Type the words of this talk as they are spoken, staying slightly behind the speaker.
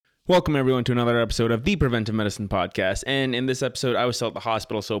Welcome everyone to another episode of the Preventive Medicine Podcast. And in this episode, I was still at the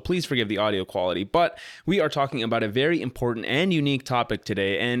hospital, so please forgive the audio quality. But we are talking about a very important and unique topic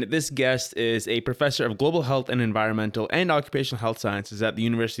today. And this guest is a professor of global health and environmental and occupational health sciences at the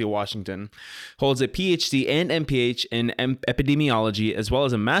University of Washington, holds a PhD and MPH in epidemiology, as well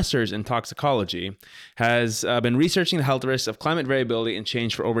as a master's in toxicology, has been researching the health risks of climate variability and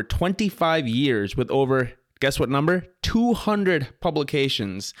change for over 25 years with over, guess what number? 200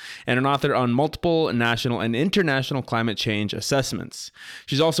 publications, and an author on multiple national and international climate change assessments.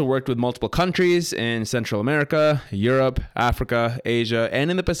 She's also worked with multiple countries in Central America, Europe, Africa, Asia, and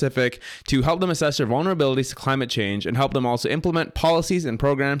in the Pacific to help them assess their vulnerabilities to climate change and help them also implement policies and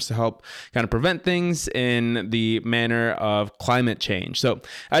programs to help kind of prevent things in the manner of climate change. So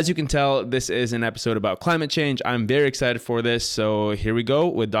as you can tell, this is an episode about climate change. I'm very excited for this. So here we go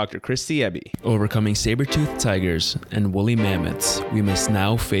with Dr. Kristie Eby. Overcoming saber-toothed tigers and woolly mammoths, we must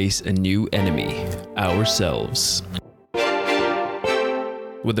now face a new enemy, ourselves.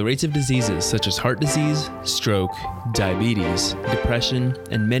 With the rates of diseases such as heart disease, stroke, diabetes, depression,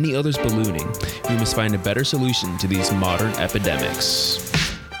 and many others ballooning, we must find a better solution to these modern epidemics.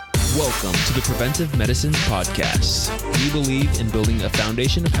 Welcome to the Preventive Medicine Podcast. We believe in building a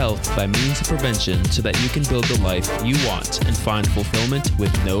foundation of health by means of prevention so that you can build the life you want and find fulfillment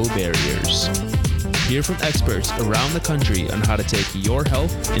with no barriers. Hear from experts around the country on how to take your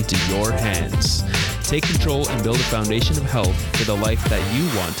health into your hands. Take control and build a foundation of health for the life that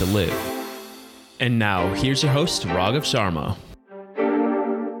you want to live. And now, here's your host, Raghav Sharma.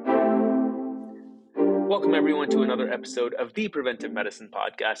 Welcome everyone to another episode of the Preventive Medicine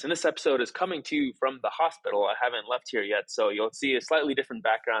Podcast. And this episode is coming to you from the hospital. I haven't left here yet, so you'll see a slightly different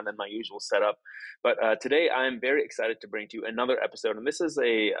background than my usual setup. But today I'm very excited to bring to you another episode. And this is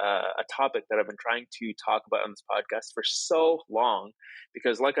a topic that I've been trying to talk about on this podcast for so long,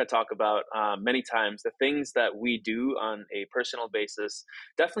 because like I talk about many times, the things that we do on a personal basis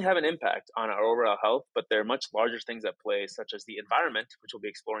definitely have an impact on our overall health, but there are much larger things at play, such as the environment, which we'll be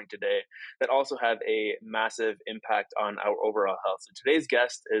exploring today, that also have a massive impact on our overall health. So today's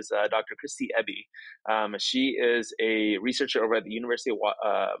guest is Dr. Kristie Eby. She is a researcher over at the University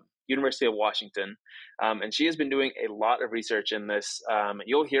of Washington, and she has been doing a lot of research in this.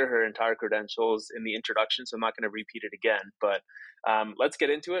 You'll hear her entire credentials in the introduction, so I'm not going to repeat it again, but let's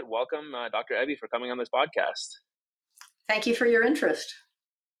get into it. Welcome, Dr. Eby, for coming on this podcast. Thank you for your interest.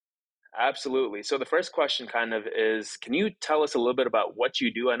 Absolutely. So the first question kind of is, can you tell us a little bit about what you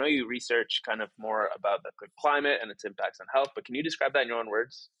do? I know you research kind of more about the climate and its impacts on health, but can you describe that in your own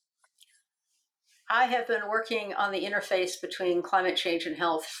words? I have been working on the interface between climate change and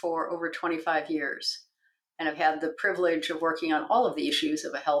health for over 25 years, and I've had the privilege of working on all of the issues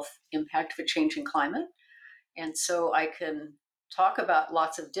of a health impact of a changing climate. And so I can talk about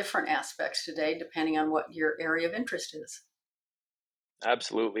lots of different aspects today, depending on what your area of interest is.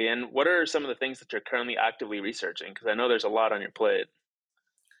 Absolutely. And what are some of the things that you're currently actively researching? Because I know there's a lot on your plate.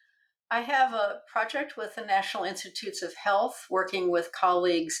 I have a project with the National Institutes of Health, working with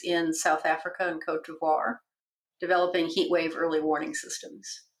colleagues in South Africa and Cote d'Ivoire, developing heat wave early warning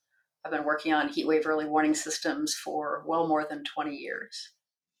systems. I've been working on heat wave early warning systems for well more than 20 years.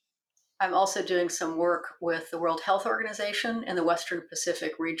 I'm also doing some work with the World Health Organization in the Western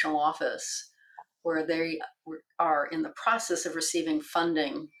Pacific Regional Office, where they are in the process of receiving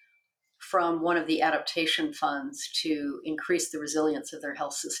funding from one of the adaptation funds to increase the resilience of their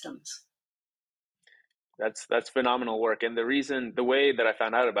health systems. That's phenomenal work. And the way that I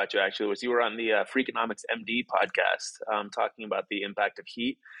found out about you actually was you were on the Freakonomics MD podcast talking about the impact of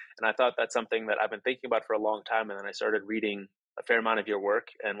heat. And I thought that's something that I've been thinking about for a long time. And then I started reading a fair amount of your work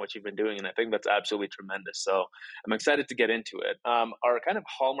and what you've been doing. And I think that's absolutely tremendous. So I'm excited to get into it. Our kind of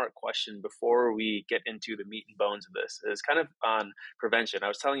hallmark question before we get into the meat and bones of this is kind of on prevention. I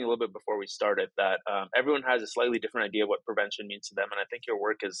was telling you a little bit before we started that everyone has a slightly different idea of what prevention means to them. And I think your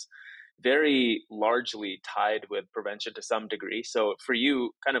work is very largely tied with prevention to some degree. So for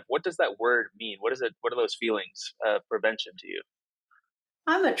you, kind of what does that word mean? What is it? What are those feelings, prevention to you?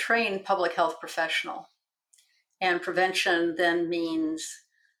 I'm a trained public health professional. And prevention then means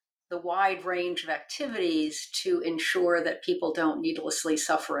the wide range of activities to ensure that people don't needlessly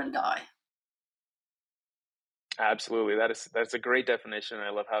suffer and die. Absolutely. That's a great definition. I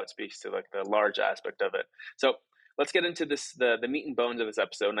love how it speaks to like the large aspect of it. So let's get into this, the meat and bones of this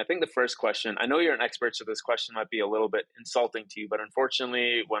episode. And I think the first question, I know you're an expert, so this question might be a little bit insulting to you, but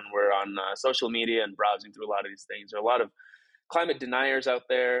unfortunately, when we're on social media and browsing through a lot of these things, there are a lot of climate deniers out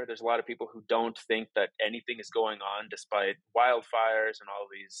there. There's a lot of people who don't think that anything is going on despite wildfires and all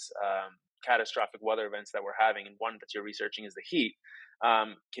these catastrophic weather events that we're having, and one that you're researching is the heat.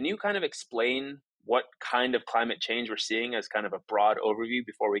 Can you kind of explain what kind of climate change we're seeing as kind of a broad overview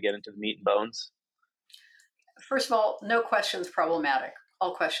before we get into the meat and bones? First of all, no question's problematic.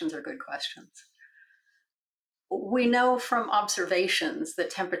 All questions are good questions. We know from observations that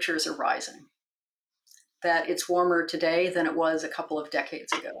temperatures are rising, that it's warmer today than it was a couple of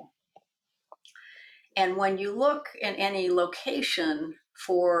decades ago. And when you look in any location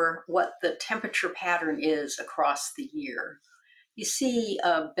for what the temperature pattern is across the year, you see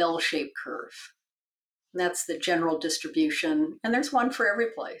a bell-shaped curve. And that's the general distribution, and there's one for every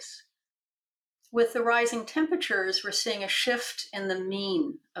place. With the rising temperatures, we're seeing a shift in the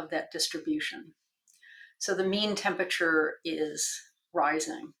mean of that distribution. So the mean temperature is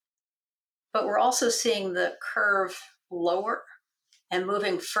rising. But we're also seeing the curve lower and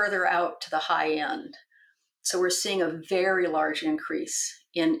moving further out to the high end. So we're seeing a very large increase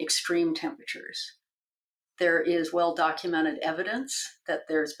in extreme temperatures. There is well-documented evidence that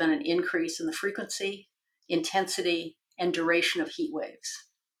there's been an increase in the frequency, intensity, and duration of heat waves.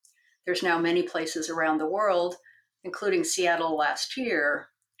 There's now many places around the world, including Seattle last year,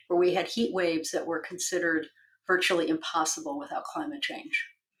 where we had heat waves that were considered virtually impossible without climate change.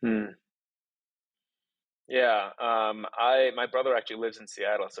 Yeah, my brother actually lives in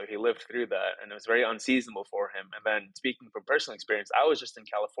Seattle, so he lived through that, and it was very unseasonable for him. And then, speaking from personal experience, I was just in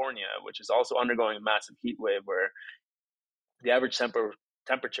California, which is also undergoing a massive heat wave, where the average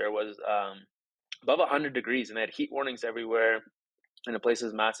temperature was above 100 degrees, and they had heat warnings everywhere, and it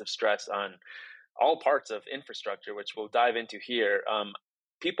places massive stress on all parts of infrastructure, which we'll dive into here.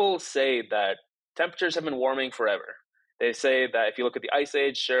 People say that temperatures have been warming forever. They say that if you look at the ice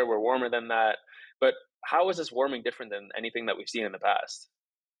age, sure, we're warmer than that, but how is this warming different than anything that we've seen in the past?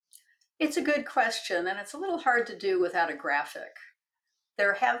 It's a good question, and it's a little hard to do without a graphic.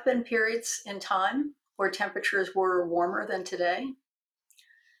 There have been periods in time where temperatures were warmer than today,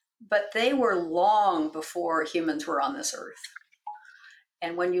 but they were long before humans were on this earth.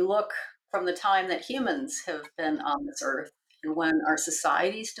 And when you look from the time that humans have been on this earth and when our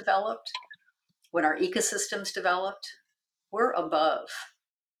societies developed, when our ecosystems developed, we're above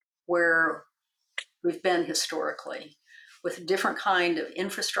where we've been historically, with different kind of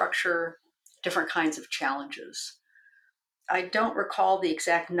infrastructure, different kinds of challenges. I don't recall the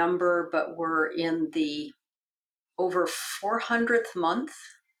exact number, but we're in the over 400th month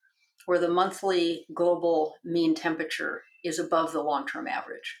where the monthly global mean temperature is above the long-term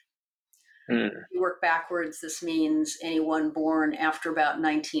average. If you work backwards, this means anyone born after about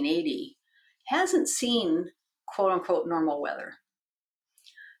 1980 hasn't seen quote unquote normal weather.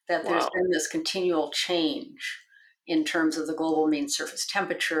 That there's been this continual change in terms of the global mean surface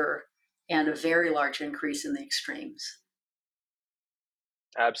temperature and a very large increase in the extremes.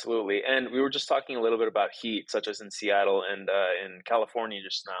 Absolutely. And we were just talking a little bit about heat, such as in Seattle and in California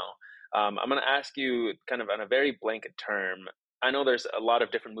just now. I'm going to ask you kind of on a very blanket term. I know there's a lot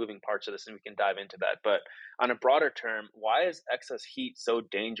of different moving parts of this, and we can dive into that. But on a broader term, why is excess heat so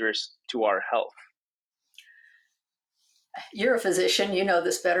dangerous to our health? You're a physician, you know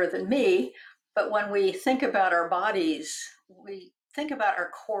this better than me. But when we think about our bodies, we think about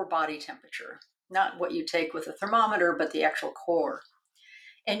our core body temperature, not what you take with a thermometer, but the actual core.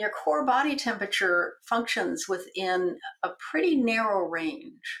 And your core body temperature functions within a pretty narrow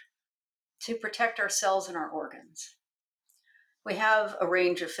range to protect our cells and our organs. We have a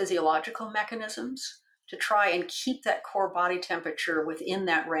range of physiological mechanisms to try and keep that core body temperature within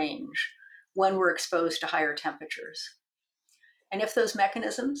that range when we're exposed to higher temperatures. And if those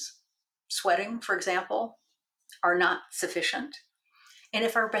mechanisms, sweating, for example, are not sufficient, and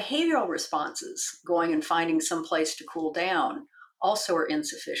if our behavioral responses, going and finding some place to cool down, also are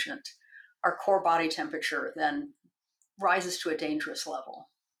insufficient, our core body temperature then rises to a dangerous level.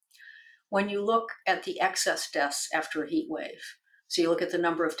 When you look at the excess deaths after a heat wave, so you look at the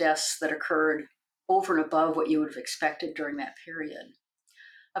number of deaths that occurred over and above what you would have expected during that period,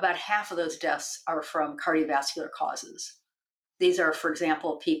 about half of those deaths are from cardiovascular causes. These are, for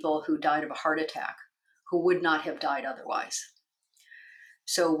example, people who died of a heart attack, who would not have died otherwise.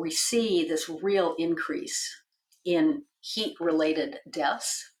 So we see this real increase in heat-related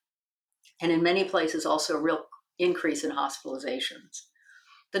deaths, and in many places also a real increase in hospitalizations.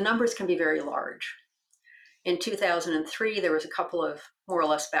 The numbers can be very large. In 2003, there was a couple of more or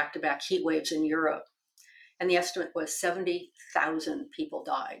less back-to-back heat waves in Europe, and the estimate was 70,000 people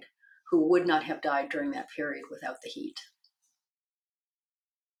died who would not have died during that period without the heat.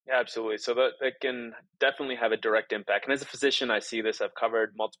 Yeah, absolutely. So that can definitely have a direct impact. And as a physician, I see this. I've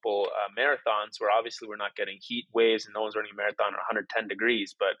covered multiple marathons where obviously we're not getting heat waves and no one's running a marathon at 110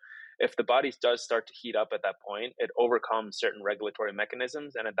 degrees, but if the body does start to heat up at that point, it overcomes certain regulatory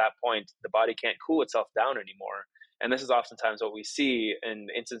mechanisms. And at that point, the body can't cool itself down anymore. And this is oftentimes what we see in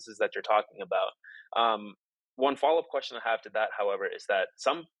instances that you're talking about. One follow-up question I have to that, however, is that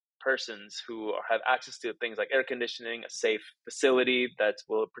some persons who have access to things like air conditioning, a safe facility that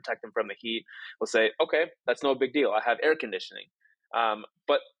will protect them from the heat, will say, okay, that's no big deal. I have air conditioning.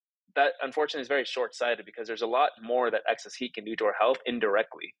 But that unfortunately is very short-sighted, because there's a lot more that excess heat can do to our health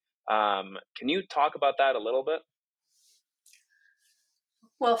indirectly. Can you talk about that a little bit?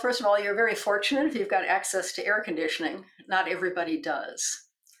 Well, first of all, you're very fortunate if you've got access to air conditioning. Not everybody does.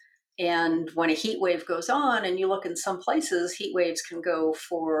 And when a heat wave goes on, and you look in some places, heat waves can go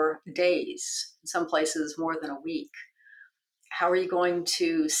for days, in some places more than a week. How are you going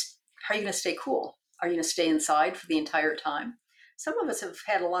to stay cool? Are you going to stay inside for the entire time? Some of us have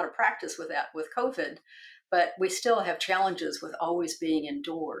had a lot of practice with that with COVID, but we still have challenges with always being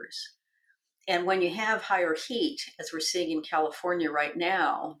indoors. And when you have higher heat, as we're seeing in California right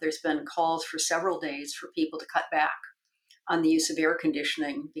now, there's been calls for several days for people to cut back on the use of air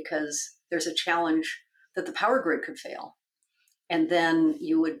conditioning, because there's a challenge that the power grid could fail. And then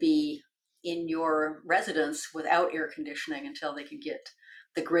you would be in your residence without air conditioning until they could get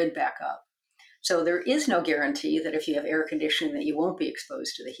the grid back up. So there is no guarantee that if you have air conditioning that you won't be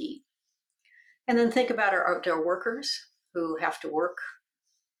exposed to the heat. And then think about our outdoor workers who have to work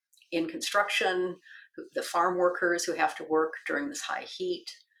in construction, the farm workers who have to work during this high heat.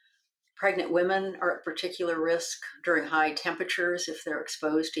 Pregnant women are at particular risk during high temperatures. If they're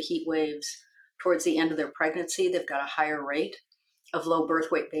exposed to heat waves towards the end of their pregnancy, they've got a higher rate of low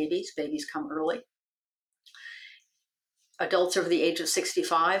birth weight babies. Babies come early. Adults over the age of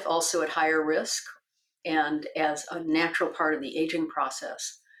 65 also at higher risk. And as a natural part of the aging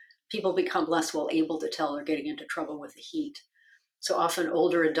process, people become less well able to tell they're getting into trouble with the heat. So often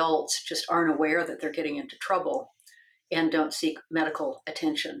older adults just aren't aware that they're getting into trouble and don't seek medical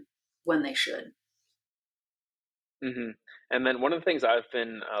attention when they should. Hmm. And then one of the things I've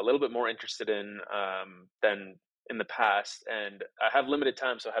been a little bit more interested in than in the past, and I have limited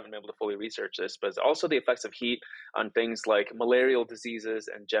time, so I haven't been able to fully research this, but it's also the effects of heat on things like malarial diseases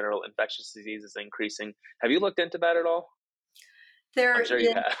and general infectious diseases increasing. Have you looked into that at all? I'm There sure you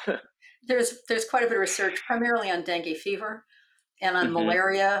is, have. there's quite a bit of research, primarily on dengue fever and on Hmm.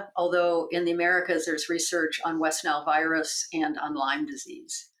 malaria, although in the Americas there's research on West Nile virus and on Lyme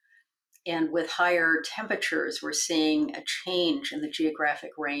disease. And with higher temperatures, we're seeing a change in the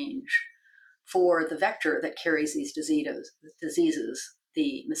geographic range for the vector that carries these diseases,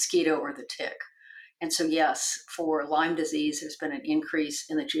 the mosquito or the tick. And so, yes, for Lyme disease, there's been an increase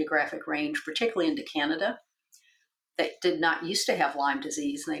in the geographic range, particularly into Canada, that did not used to have Lyme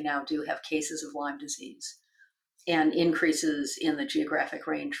disease, and they now do have cases of Lyme disease, and increases in the geographic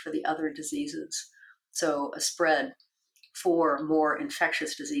range for the other diseases. So, a spread for more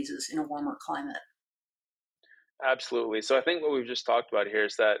infectious diseases in a warmer climate. Absolutely. So I think what we've just talked about here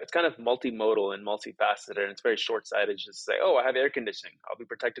is that it's kind of multimodal and multifaceted, and it's very short-sighted just to say, "Oh, I have air conditioning. I'll be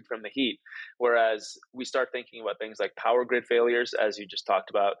protected from the heat." Whereas we start thinking about things like power grid failures, as you just talked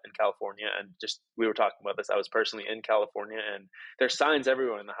about in California, and just we were talking about this. I was personally in California, and there's signs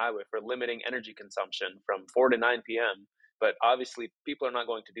everywhere on the highway for limiting energy consumption from 4 to 9 p.m. But obviously, people are not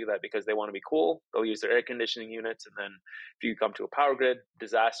going to do that because they want to be cool. They'll use their air conditioning units, and then if you come to a power grid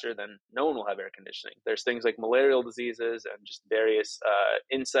disaster, then no one will have air conditioning. There's things like malarial diseases and just various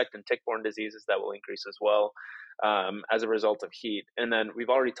insect and tick-borne diseases that will increase as well as a result of heat. And then we've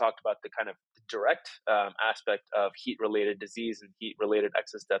already talked about the kind of direct aspect of heat-related disease and heat-related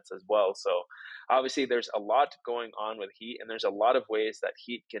excess deaths as well. So obviously, there's a lot going on with heat, and there's a lot of ways that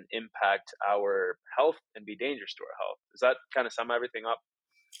heat can impact our health and be dangerous to our health. Does that kind of sum everything up?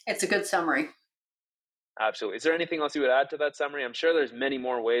 It's a good summary. Absolutely. Is there anything else you would add to that summary? I'm sure there's many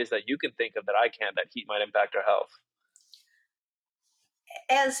more ways that you can think of that I can that heat might impact our health.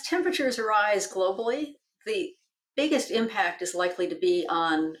 As temperatures rise globally, the biggest impact is likely to be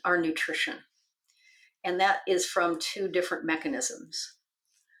on our nutrition. And that is from two different mechanisms.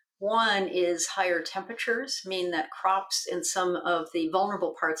 One is higher temperatures mean that crops in some of the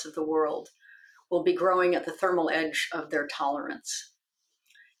vulnerable parts of the world will be growing at the thermal edge of their tolerance.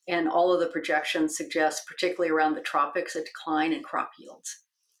 And all of the projections suggest, particularly around the tropics, a decline in crop yields.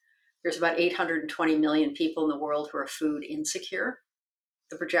 There's about 820 million people in the world who are food insecure.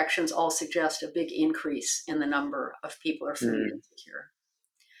 The projections all suggest a big increase in the number of people who are food insecure.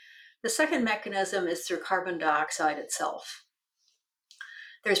 The second mechanism is through carbon dioxide itself.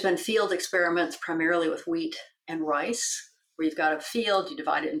 There's been field experiments primarily with wheat and rice, where you've got a field, you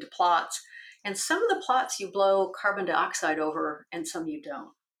divide it into plots, and some of the plots you blow carbon dioxide over and some you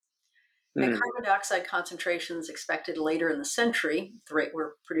don't. And Hmm. carbon dioxide concentrations expected later in the century, the rate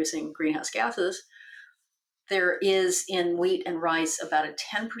we're producing greenhouse gases, there is in wheat and rice about a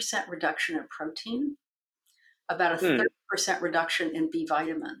 10% reduction in protein, about a Hmm. 30% reduction in B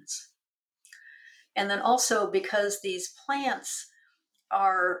vitamins. And then also because these plants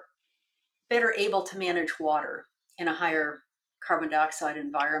are better able to manage water in a higher carbon dioxide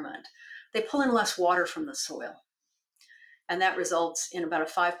environment, they pull in less water from the soil. And that results in about a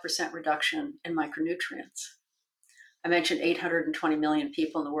 5% reduction in micronutrients. I mentioned 820 million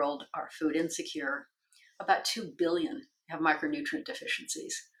people in the world are food insecure. About 2 billion have micronutrient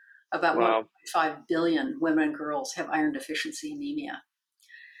deficiencies. About Wow. 1.5 billion women and girls have iron deficiency anemia.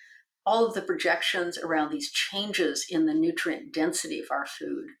 All of the projections around these changes in the nutrient density of our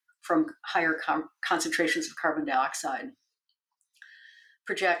food from higher concentrations of carbon dioxide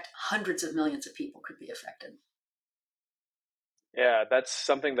project hundreds of millions of people could be affected. Yeah, that's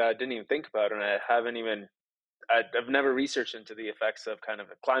something that I didn't even think about, and I've never researched into the effects of kind of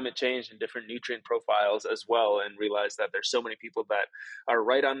climate change and different nutrient profiles as well, and realized that there's so many people that are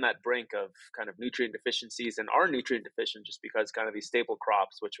right on that brink of kind of nutrient deficiencies and are nutrient deficient just because kind of these staple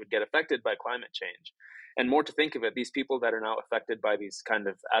crops, which would get affected by climate change. And more to think of it, these people that are now affected by these kind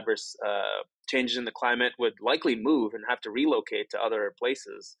of adverse changes in the climate would likely move and have to relocate to other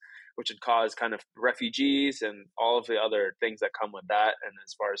places, which would cause kind of refugees and all of the other things that come with that. And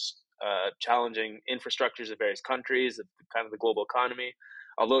as far as challenging infrastructures of various countries, kind of the global economy,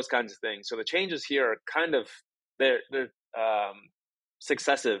 all those kinds of things. So the changes here are kind of they're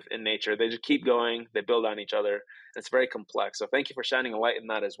successive in nature. They just keep going. They build on each other. It's very complex. So thank you for shining a light in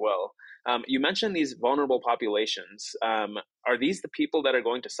that as well. You mentioned these vulnerable populations. Are these the people that are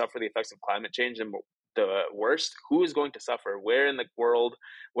going to suffer the effects of climate change and the worst? Who is going to suffer? Where in the world?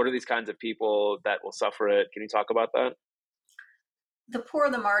 What are these kinds of people that will suffer it? Can you talk about that? The poor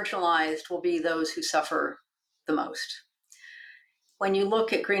and the marginalized will be those who suffer the most. When you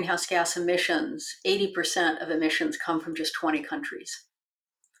look at greenhouse gas emissions, 80% of emissions come from just 20 countries.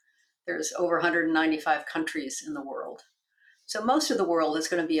 There's over 195 countries in the world. So most of the world is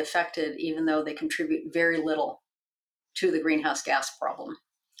going to be affected, even though they contribute very little to the greenhouse gas problem.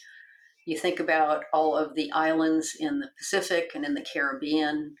 You think about all of the islands in the Pacific and in the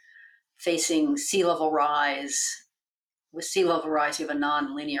Caribbean facing sea level rise. With sea level rise, you have a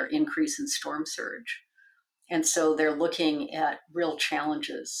non-linear increase in storm surge. And so they're looking at real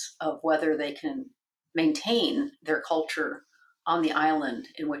challenges of whether they can maintain their culture on the island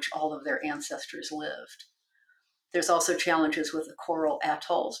in which all of their ancestors lived. There's also challenges with the coral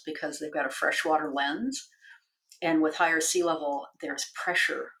atolls because they've got a freshwater lens. And with higher sea level, there's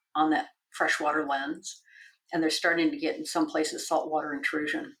pressure on that freshwater lens. And they're starting to get, in some places, saltwater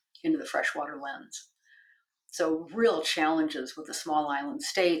intrusion into the freshwater lens. So, real challenges with the small island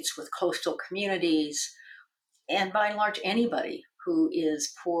states, with coastal communities, and by and large, anybody who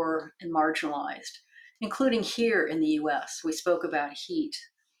is poor and marginalized, including here in the US. We spoke about heat,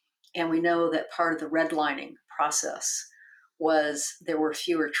 and we know that part of the redlining process was there were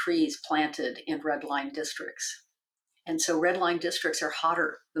fewer trees planted in redline districts. And so redline districts are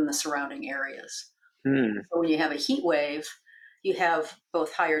hotter than the surrounding areas. Hmm. So when you have a heat wave, you have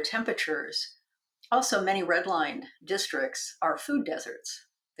both higher temperatures. Also, many redline districts are food deserts.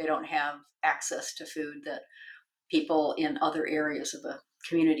 They don't have access to food that people in other areas of a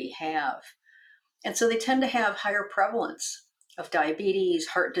community have. And so they tend to have higher prevalence of diabetes,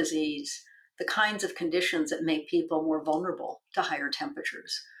 heart disease, the kinds of conditions that make people more vulnerable to higher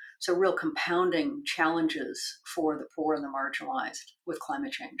temperatures. So, real compounding challenges for the poor and the marginalized with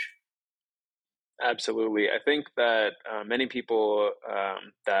climate change. Absolutely. I think that many people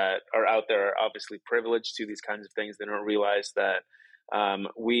that are out there are obviously privileged to these kinds of things. They don't realize that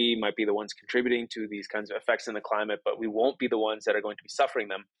we might be the ones contributing to these kinds of effects in the climate, but we won't be the ones that are going to be suffering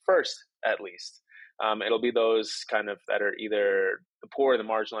them first, at least. It'll be those kind of that are either the poor, the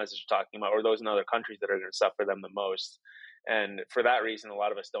marginalized, as you're talking about, or those in other countries that are going to suffer them the most. And for that reason, a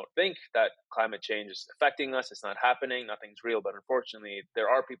lot of us don't think that climate change is affecting us. It's not happening. Nothing's real. But unfortunately, there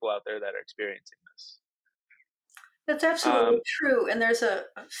are people out there that are experiencing this. That's absolutely Um, true. And there's a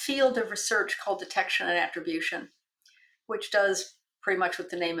field of research called detection and attribution, which does pretty much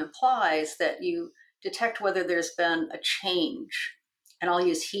what the name implies, that you detect whether there's been a change. And I'll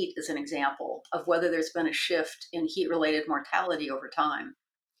use heat as an example of whether there's been a shift in heat related mortality over time.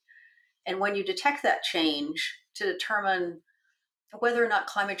 And when you detect that change, to determine whether or not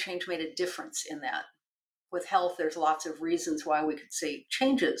climate change made a difference in that. With health, there's lots of reasons why we could see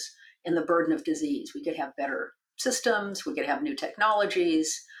changes in the burden of disease. We could have better systems, we could have new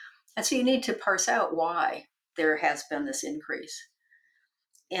technologies. And so you need to parse out why there has been this increase.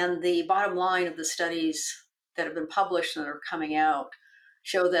 And the bottom line of the studies that have been published and that are coming out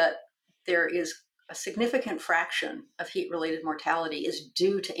show that there is a significant fraction of heat-related mortality is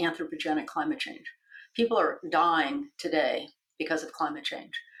due to anthropogenic climate change. People are dying today because of climate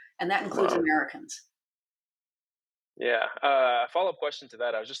change, and that includes Americans. Yeah. A follow-up question to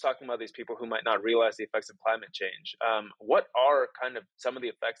that. I was just talking about these people who might not realize the effects of climate change. What are kind of some of the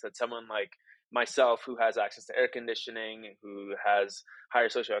effects that someone like myself, who has access to air conditioning, who has higher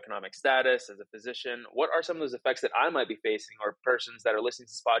socioeconomic status as a physician, what are some of those effects that I might be facing, or persons that are listening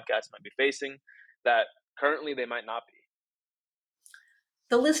to this podcast might be facing, that currently they might not be?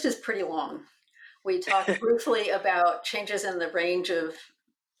 The list is pretty long. We talked briefly about changes in the range of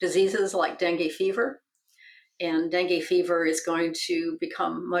diseases like dengue fever. And dengue fever is going to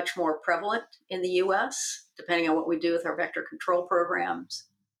become much more prevalent in the US, depending on what we do with our vector control programs.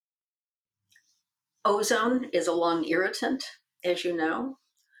 Ozone is a lung irritant, as you know.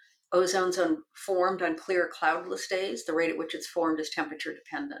 Ozone's formed on clear, cloudless days. The rate at which it's formed is temperature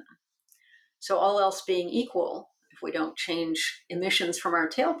dependent. So, all else being equal, if we don't change emissions from our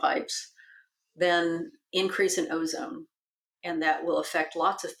tailpipes, then increase in ozone. And that will affect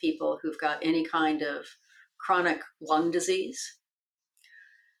lots of people who've got any kind of chronic lung disease.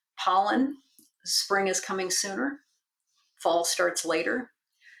 Pollen, spring is coming sooner, fall starts later.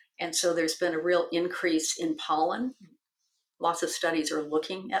 And so there's been a real increase in pollen. Lots of studies are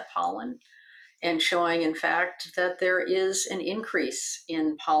looking at pollen and showing, in fact, that there is an increase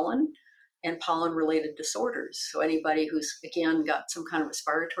in pollen and pollen-related disorders. So anybody who's, again, got some kind of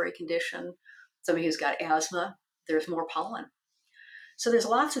respiratory condition, somebody who's got asthma, there's more pollen. So there's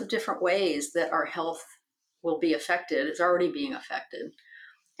lots of different ways that our health will be affected. It's already being affected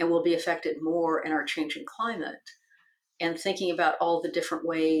and will be affected more in our changing climate. And thinking about all the different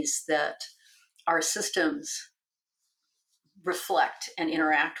ways that our systems reflect and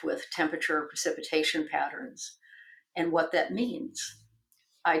interact with temperature, precipitation patterns, and what that means.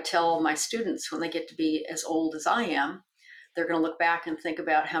 I tell my students when they get to be as old as I am, they're going to look back and think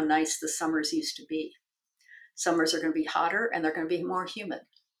about how nice the summers used to be. Summers are going to be hotter and they're going to be more humid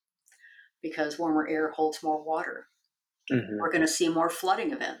because warmer air holds more water. Mm-hmm. We're going to see more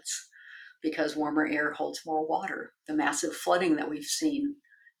flooding events because warmer air holds more water. The massive flooding that we've seen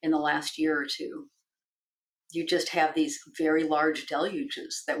in the last year or two. You just have these very large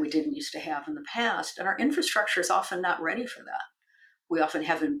deluges that we didn't used to have in the past, and our infrastructure is often not ready for that. We often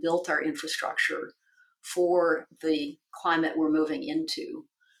haven't built our infrastructure for the climate we're moving into,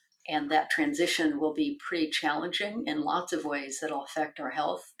 and that transition will be pretty challenging in lots of ways that'll affect our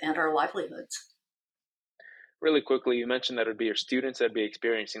health and our livelihoods. Really quickly, you mentioned that it would be your students that would be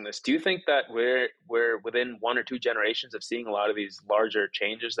experiencing this. Do you think that we're within 1 or 2 generations of seeing a lot of these larger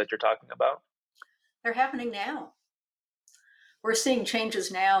changes that you're talking about? They're happening now. We're seeing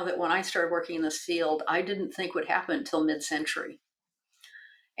changes now that when I started working in this field, I didn't think would happen until mid-century.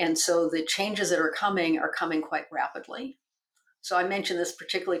 And so the changes that are coming quite rapidly. So I mention this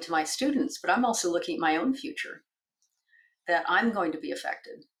particularly to my students, but I'm also looking at my own future, that I'm going to be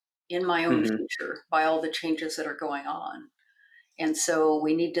affected in my own Mm-hmm. future by all the changes that are going on. And so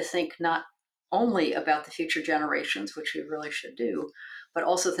we need to think not only about the future generations, which we really should do, but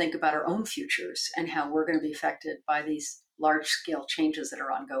also think about our own futures and how we're going to be affected by these large-scale changes that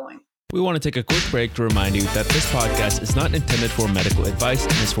are ongoing. We want to take a quick break to remind you that this podcast is not intended for medical advice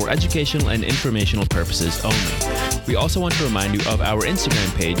and is for educational and informational purposes only. We also want to remind you of our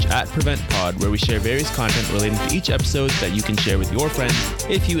Instagram page @PreventPod, where we share various content relating to each episode that you can share with your friends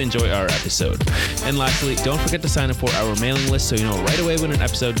if you enjoy our episode. And lastly, don't forget to sign up for our mailing list so you know right away when an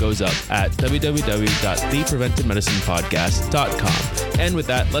episode goes up at www.thepreventiveMedicinePodcast.com. And with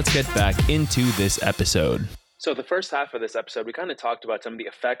that, let's get back into this episode. So the first half of this episode, we kind of talked about some of the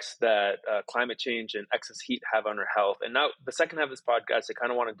effects that climate change and excess heat have on our health. And now the second half of this podcast, I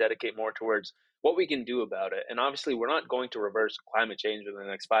kind of want to dedicate more towards what we can do about it. And obviously, we're not going to reverse climate change within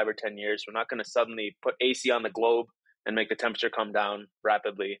the next 5 or 10 years. We're not going to suddenly put AC on the globe and make the temperature come down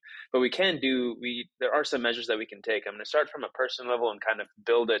rapidly. But there are some measures that we can take. I'm going to start from a personal level and kind of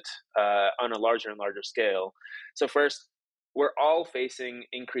build it on a larger and larger scale. So first, we're all facing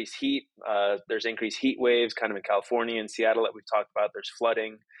increased heat. There's increased heat waves kind of in California and Seattle that we've talked about. There's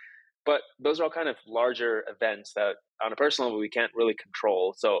flooding. But those are all kind of larger events that on a personal level we can't really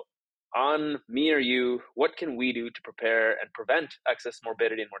control. So on me or you, what can we do to prepare and prevent excess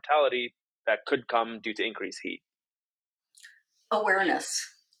morbidity and mortality that could come due to increased heat? Awareness.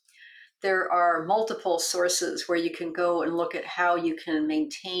 There are multiple sources where you can go and look at how you can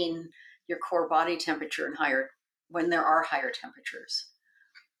maintain your core body temperature when there are higher temperatures.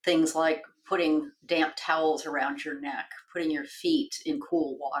 Things like putting damp towels around your neck, putting your feet in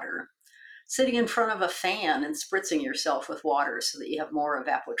cool water, sitting in front of a fan and spritzing yourself with water so that you have more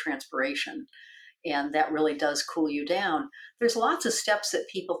evapotranspiration. And that really does cool you down. There's lots of steps that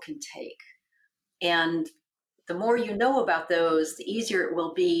people can take. And the more you know about those, the easier it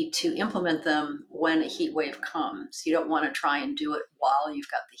will be to implement them when a heat wave comes. You don't want to try and do it while you've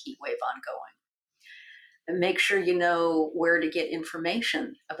got the heat wave ongoing. And make sure you know where to get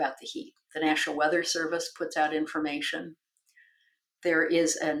information about the heat. The National Weather Service puts out information. There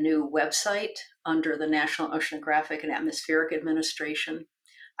is a new website under the National Oceanographic and Atmospheric Administration.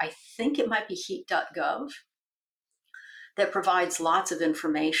 I think it might be heat.gov that provides lots of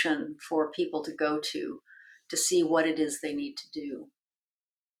information for people to go to see what it is they need to do.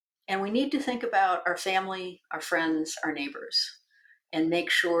 And we need to think about our family, our friends, our neighbors, and make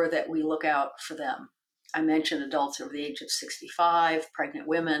sure that we look out for them. I mentioned adults over the age of 65, pregnant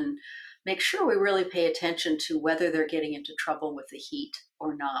women. Make sure we really pay attention to whether they're getting into trouble with the heat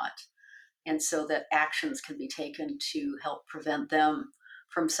or not, and so that actions can be taken to help prevent them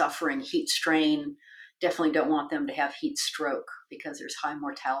from suffering heat strain. Definitely don't want them to have heat stroke because there's high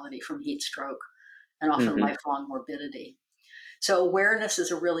mortality from heat stroke and often Mm-hmm. lifelong morbidity. So awareness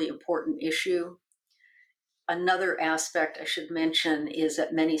is a really important issue. Another aspect I should mention is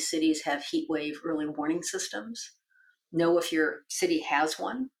that many cities have heat wave early warning systems. Know if your city has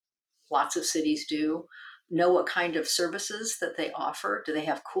one. Lots of cities do. Know what kind of services that they offer. Do they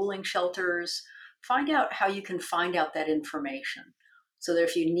have cooling shelters? Find out how you can find out that information so that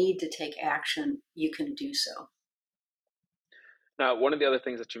if you need to take action, you can do so. Now, one of the other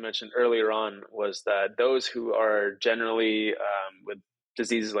things that you mentioned earlier on was that those who are generally with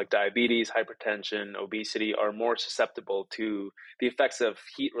diseases like diabetes, hypertension, obesity are more susceptible to the effects of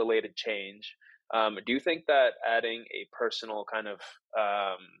heat related change. Do you think that adding a personal kind of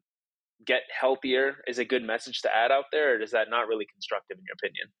get healthier is a good message to add out there, or is that not really constructive in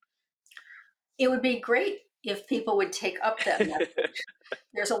your It would be great if people would take up that opinion? message.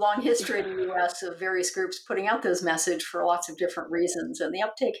 There's a long history in the US of various groups putting out those messages for lots of different reasons, and the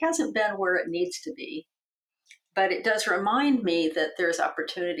uptake hasn't been where it needs to be. But it does remind me that there's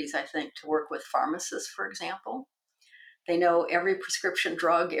opportunities, I think, to work with pharmacists, for example. They know every prescription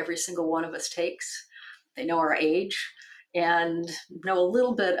drug every single one of us takes. They know our age and know a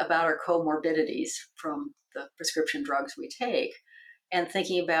little bit about our comorbidities from the prescription drugs we take. And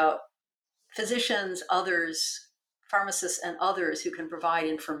thinking about physicians, others, pharmacists, and others who can provide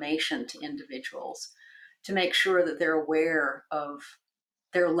information to individuals to make sure that they're aware of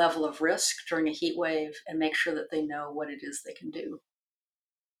their level of risk during a heat wave and make sure that they know what it is they can do.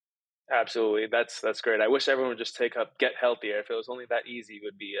 Absolutely, that's great. I wish everyone would just take up get healthier. If it was only that easy, it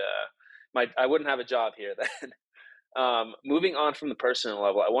would be my I wouldn't have a job here then. Moving on from the personal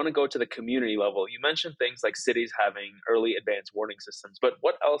level, I want to go to the community level. You mentioned things like cities having early advance warning systems, but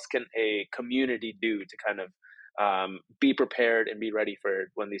what else can a community do to kind of be prepared and be ready for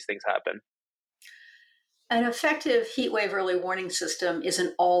when these things happen? An effective heat wave early warning system is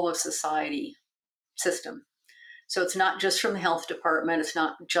an all of society system. So it's not just from the health department, it's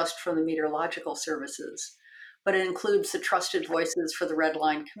not just from the meteorological services, but it includes the trusted voices for the red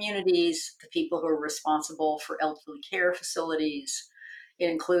line communities, the people who are responsible for elderly care facilities. It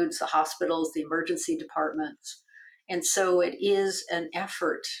includes the hospitals, the emergency departments. And so it is an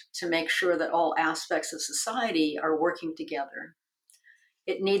effort to make sure that all aspects of society are working together.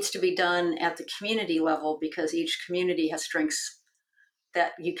 It needs to be done at the community level because each community has strengths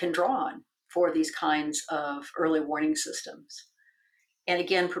that you can draw on for these kinds of early warning systems. And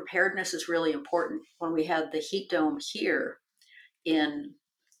again, preparedness is really important. When we had the heat dome here in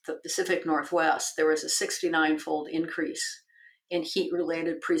the Pacific Northwest, there was a 69-fold increase in heat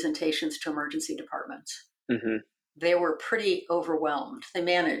related presentations to emergency departments. Hmm. They were pretty overwhelmed. They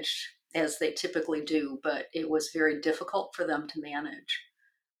managed as they typically do, but it was very difficult for them to manage.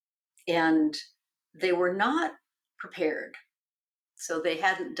 And they were not prepared. So they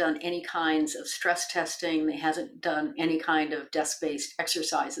hadn't done any kinds of stress testing. They hasn't done any kind of desk-based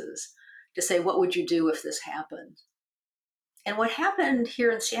exercises to say, what would you do if this happened? And what happened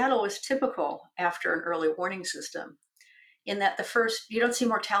here in Seattle was typical after an early warning system, in that you don't see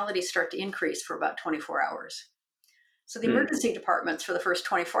mortality start to increase for about 24 hours. So the Mm. emergency departments for the first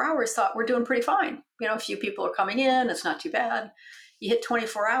 24 hours thought we're doing pretty fine. A few people are coming in, it's not too bad. You hit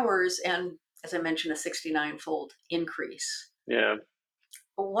 24 hours and, as I mentioned, a 69-fold increase. Yeah.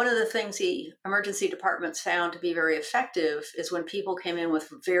 One of the things the emergency departments found to be very effective is when people came in with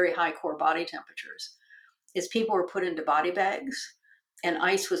very high core body temperatures, is people were put into body bags and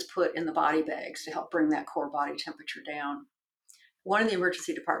ice was put in the body bags to help bring that core body temperature down. one of the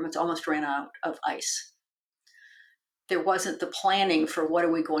emergency departments almost ran out of ice. There wasn't the planning for what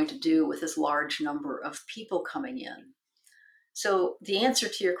are we going to do with this large number of people coming in. So the answer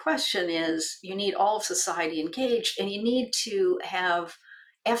to your question is you need all of society engaged, and you need to have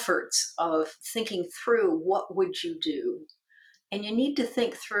efforts of thinking through what would you do. And you need to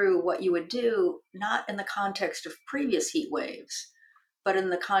think through what you would do, not in the context of previous heat waves, but in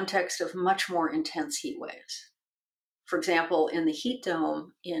the context of much more intense heat waves. For example, in the heat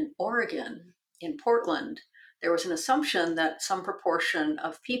dome in Oregon, in Portland, there was an assumption that some proportion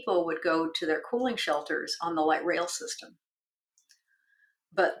of people would go to their cooling shelters on the light rail system.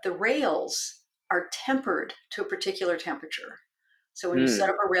 But the rails are tempered to a particular temperature. So when you set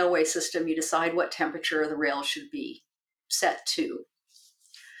up a railway system, you decide what temperature the rail should be set to.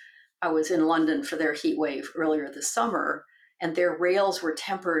 I was in London for their heat wave earlier this summer, and their rails were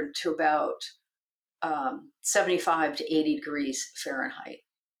tempered to about 75 to 80 degrees Fahrenheit.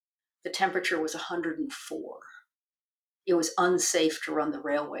 The temperature was 104. It was unsafe to run the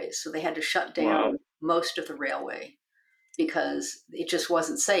railways, so they had to shut down most of the railway because it just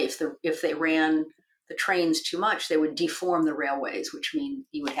wasn't safe. If they ran the trains too much, they would deform the railways, which means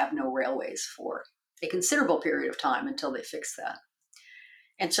you would have no railways for a considerable period of time until they fixed that.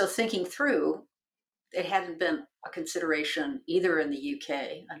 And so thinking through, it hadn't been a consideration either in the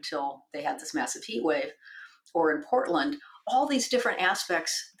UK until they had this massive heat wave, or in Portland, all these different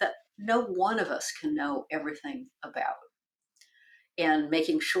aspects that no one of us can know everything about. And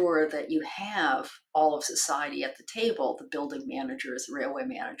making sure that you have all of society at the table, the building managers, the railway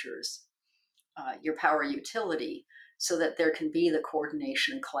managers, your power utility, so that there can be the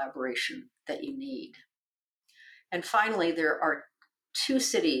coordination and collaboration that you need. And finally, there are two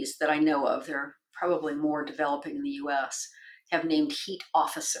cities that I know of, they're probably more developing in the US, have named heat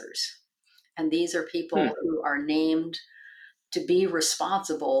officers. And these are people who are named to be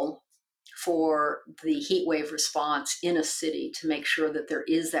responsible for the heat wave response in a city, to make sure that there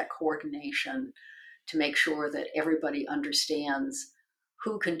is that coordination, to make sure that everybody understands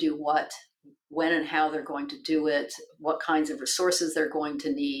who can do what, when and how they're going to do it, what kinds of resources they're going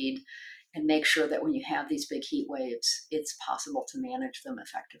to need, and make sure that when you have these big heat waves, it's possible to manage them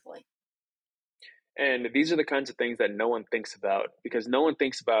effectively. And these are the kinds of things that no one thinks about, because no one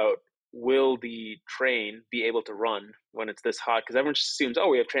thinks about, will the train be able to run when it's this hot? Because everyone just assumes, oh,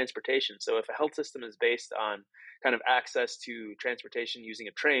 we have transportation. So if a health system is based on kind of access to transportation using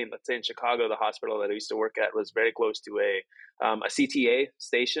a train, let's say in Chicago, the hospital that I used to work at was very close to a CTA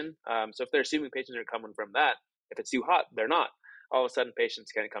station. So if they're assuming patients are coming from that, if it's too hot, they're not. All of a sudden,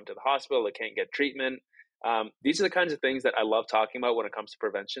 patients can't come to the hospital, they can't get treatment. These are the kinds of things that I love talking about when it comes to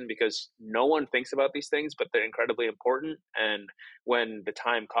prevention, because no one thinks about these things, but they're incredibly important. And when the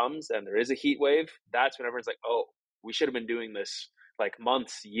time comes and there is a heat wave, that's when everyone's like, oh, we should have been doing this like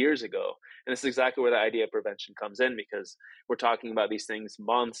months, years ago. And this is exactly where the idea of prevention comes in, because we're talking about these things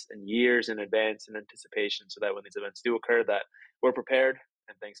months and years in advance in anticipation, so that when these events do occur, that we're prepared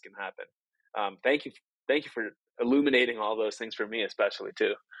and things can happen. Thank you. Thank you for illuminating all those things for me, especially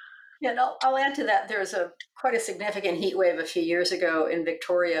too. Yeah, and I'll add to that. There was quite a significant heat wave a few years ago in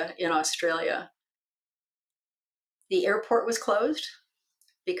Victoria, in Australia. The airport was closed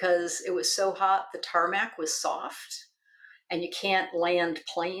because it was so hot, the tarmac was soft, and you can't land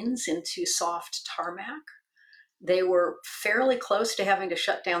planes into soft tarmac. They were fairly close to having to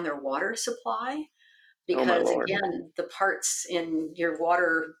shut down their water supply Oh my because, lord. again, the parts in your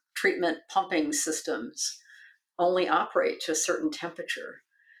water treatment pumping systems only operate to a certain temperature.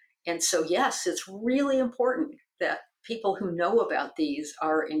 And so, yes, it's really important that people who know about these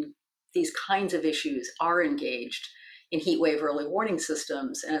kinds of issues are engaged in heat wave early warning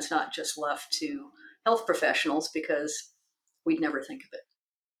systems, and it's not just left to health professionals, because we'd never think of it.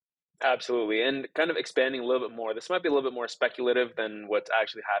 Absolutely. And kind of expanding a little bit more, this might be a little bit more speculative than what's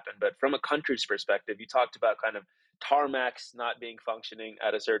actually happened, but from a country's perspective, you talked about kind of tarmacs not being functioning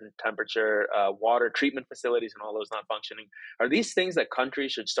at a certain temperature, water treatment facilities and all those not functioning. Are these things that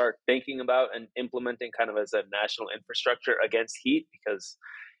countries should start thinking about and implementing kind of as a national infrastructure against heat? Because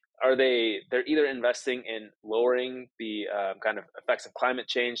they're either investing in lowering the kind of effects of climate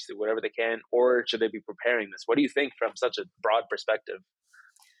change to whatever they can, or should they be preparing this? What do you think from such a broad perspective?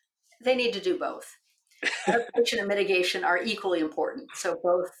 They need to do both. Adaptation and mitigation are equally important, so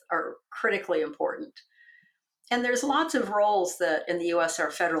both are critically important. And there's lots of roles that in the US our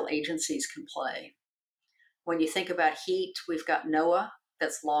federal agencies can play. When you think about heat, we've got NOAA,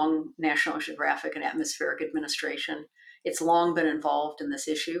 that's long National Oceanographic and Atmospheric Administration. It's long been involved in this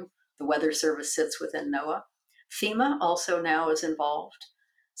issue. The Weather Service sits within NOAA. FEMA also now is involved.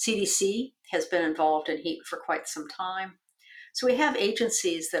 CDC has been involved in heat for quite some time. So we have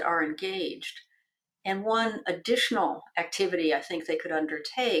agencies that are engaged. And one additional activity I think they could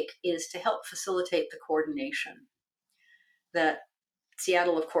undertake is to help facilitate the coordination. That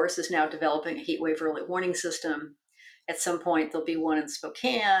Seattle, of course, is now developing a heat wave early warning system. At some point, there'll be one in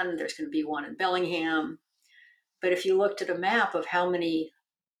Spokane, there's going to be one in Bellingham. But if you looked at a map of how many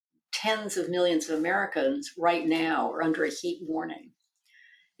tens of millions of Americans right now are under a heat warning,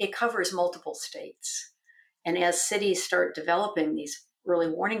 it covers multiple states. And as cities start developing these early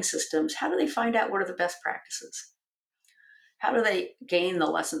warning systems, how do they find out what are the best practices? How do they gain the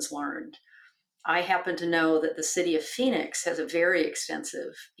lessons learned? I happen to know that the city of Phoenix has a very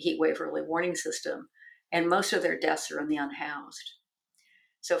extensive heat wave early warning system, and most of their deaths are in the unhoused.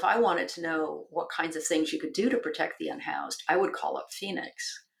 So if I wanted to know what kinds of things you could do to protect the unhoused, I would call up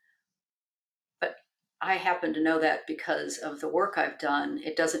Phoenix. But I happen to know that because of the work I've done.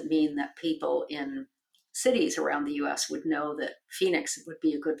 It doesn't mean that people in cities around the US would know that Phoenix would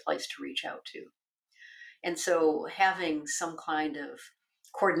be a good place to reach out to. And so having some kind of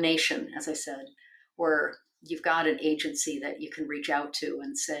coordination, as I said, where you've got an agency that you can reach out to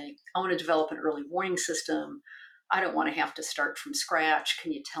and say, I want to develop an early warning system. I don't want to have to start from scratch.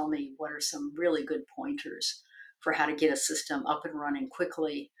 Can you tell me what are some really good pointers for how to get a system up and running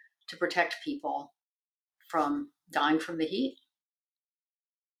quickly to protect people from dying from the heat?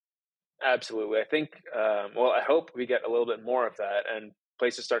 Absolutely. I think, well, I hope we get a little bit more of that and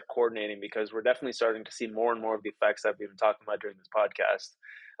places start coordinating, because we're definitely starting to see more and more of the effects that we've been talking about during this podcast.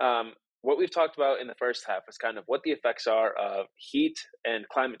 What we've talked about in the first half is kind of what the effects are of heat and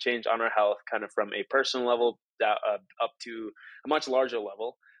climate change on our health, kind of from a personal level up to a much larger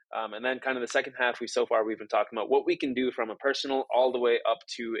level. And then kind of the second half, we've been talking about what we can do from a personal all the way up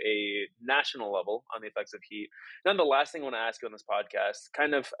to a national level on the effects of heat. Then the last thing I want to ask you on this podcast,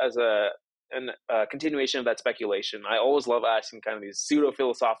 kind of as a continuation of that speculation, I always love asking kind of these pseudo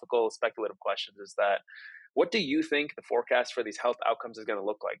philosophical, speculative questions. Is that what do you think the forecast for these health outcomes is going to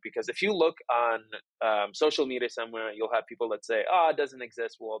look like? Because if you look on social media somewhere, you'll have people that say, "Oh, it doesn't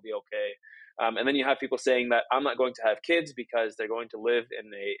exist. We'll all be okay." And then you have people saying that I'm not going to have kids because they're going to live in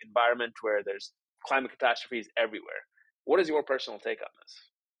an environment where there's climate catastrophes everywhere. What is your personal take on this?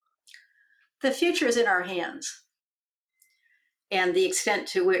 The future is in our hands. And the extent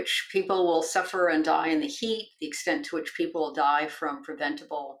to which people will suffer and die in the heat, the extent to which people will die from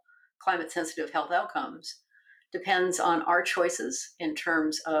preventable climate sensitive health outcomes, depends on our choices in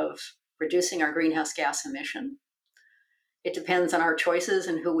terms of reducing our greenhouse gas emission. It depends on our choices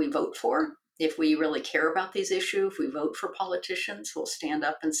and who we vote for. If we really care about these issues, if we vote for politicians who will stand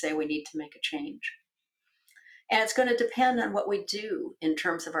up and say we need to make a change. And it's going to depend on what we do in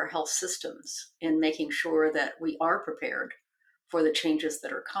terms of our health systems in making sure that we are prepared for the changes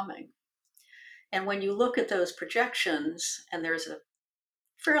that are coming. And when you look at those projections, and there's a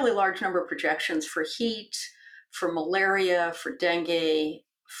fairly large number of projections for heat, for malaria, for dengue,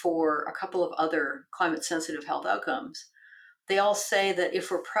 for a couple of other climate sensitive health outcomes, they all say that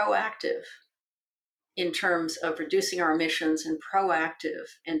if we're proactive in terms of reducing our emissions and proactive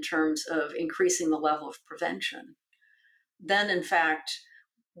in terms of increasing the level of prevention, then in fact,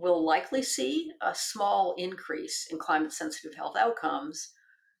 we'll likely see a small increase in climate sensitive health outcomes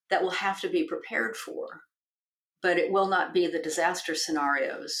that will have to be prepared for. But it will not be the disaster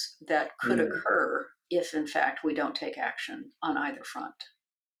scenarios that could occur if, in fact, we don't take action on either front.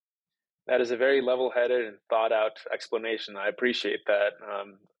 That is a very level-headed and thought-out explanation. I appreciate that.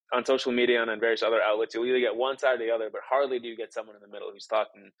 On social media and on various other outlets, you'll either get one side or the other, but hardly do you get someone in the middle who's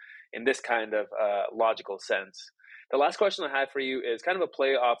talking in this kind of logical sense. The last question I have for you is kind of a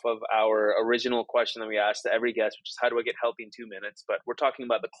play off of our original question that we asked to every guest, which is how do I get healthy in 2 minutes? But we're talking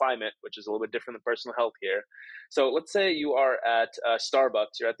about the climate, which is a little bit different than personal health here. So let's say you are at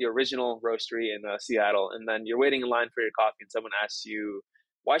Starbucks, you're at the original roastery in Seattle, and then you're waiting in line for your coffee, and someone asks you,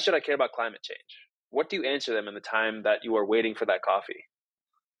 why should I care about climate change? What do you answer them in the time that you are waiting for that coffee?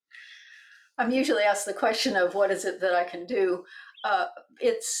 I'm usually asked the question of what is it that I can do?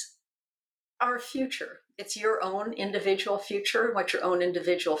 It's our future. It's your own individual future, what your own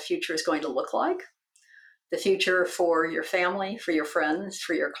individual future is going to look like. The future for your family, for your friends,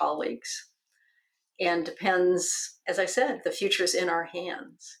 for your colleagues. And depends, as I said, the future's in our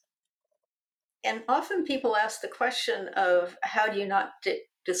hands. And often people ask the question of how do you not get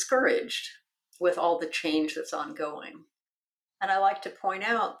discouraged with all the change that's ongoing? And I like to point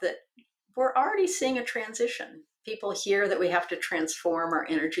out that we're already seeing a transition. People hear that we have to transform our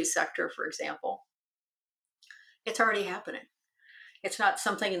energy sector, for example. It's already happening. It's not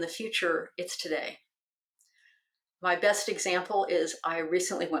something in the future, it's today. My best example is I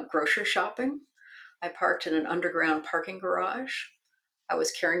recently went grocery shopping. I parked in an underground parking garage. I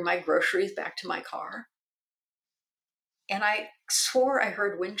was carrying my groceries back to my car. And I swore I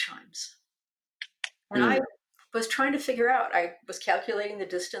heard wind chimes. And I was trying to figure out, I was calculating the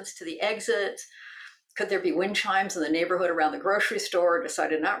distance to the exit. Could there be wind chimes in the neighborhood around the grocery store?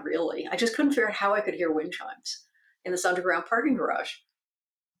 Decided not really. I just couldn't figure out how I could hear wind chimes in this underground parking garage.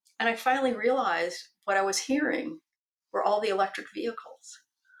 And I finally realized what I was hearing were all the electric vehicles.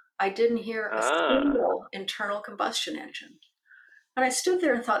 I didn't hear a single internal combustion engine. And I stood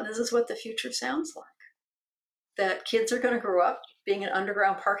there and thought, this is what the future sounds like. That kids are going to grow up being in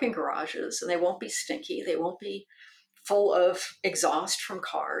underground parking garages, and they won't be stinky. They won't be full of exhaust from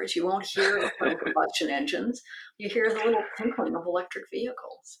cars. You won't hear internal combustion engines. You hear the little tinkling of electric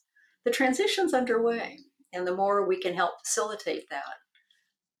vehicles. The transition's underway, and the more we can help facilitate that,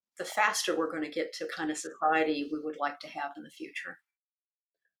 the faster we're going to get to kind of society we would like to have in the future.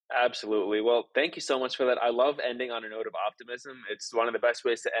 Absolutely. Well, thank you so much for that. I love ending on a note of optimism. It's one of the best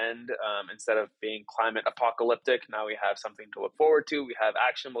ways to end. Instead of being climate apocalyptic, now we have something to look forward to. We have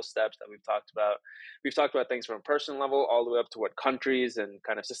actionable steps that we've talked about. We've talked about things from a personal level all the way up to what countries and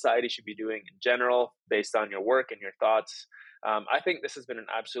kind of society should be doing in general based on your work and your thoughts. I think this has been an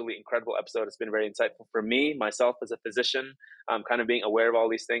absolutely incredible episode. It's been very insightful for me, myself as a physician, kind of being aware of all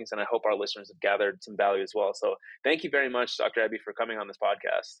these things. And I hope our listeners have gathered some value as well. So thank you very much, Dr. Abby, for coming on this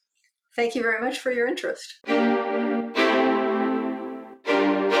podcast. Thank you very much for your interest.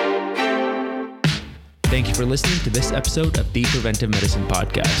 Thank you for listening to this episode of the Preventive Medicine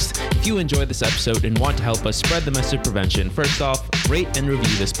Podcast. If you enjoyed this episode and want to help us spread the message of prevention, first off, rate and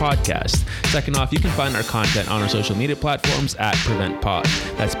review this podcast. Second off, you can find our content on our social media platforms at PreventPod.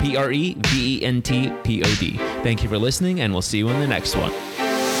 That's PreventPod. Thank you for listening, and we'll see you in the next one.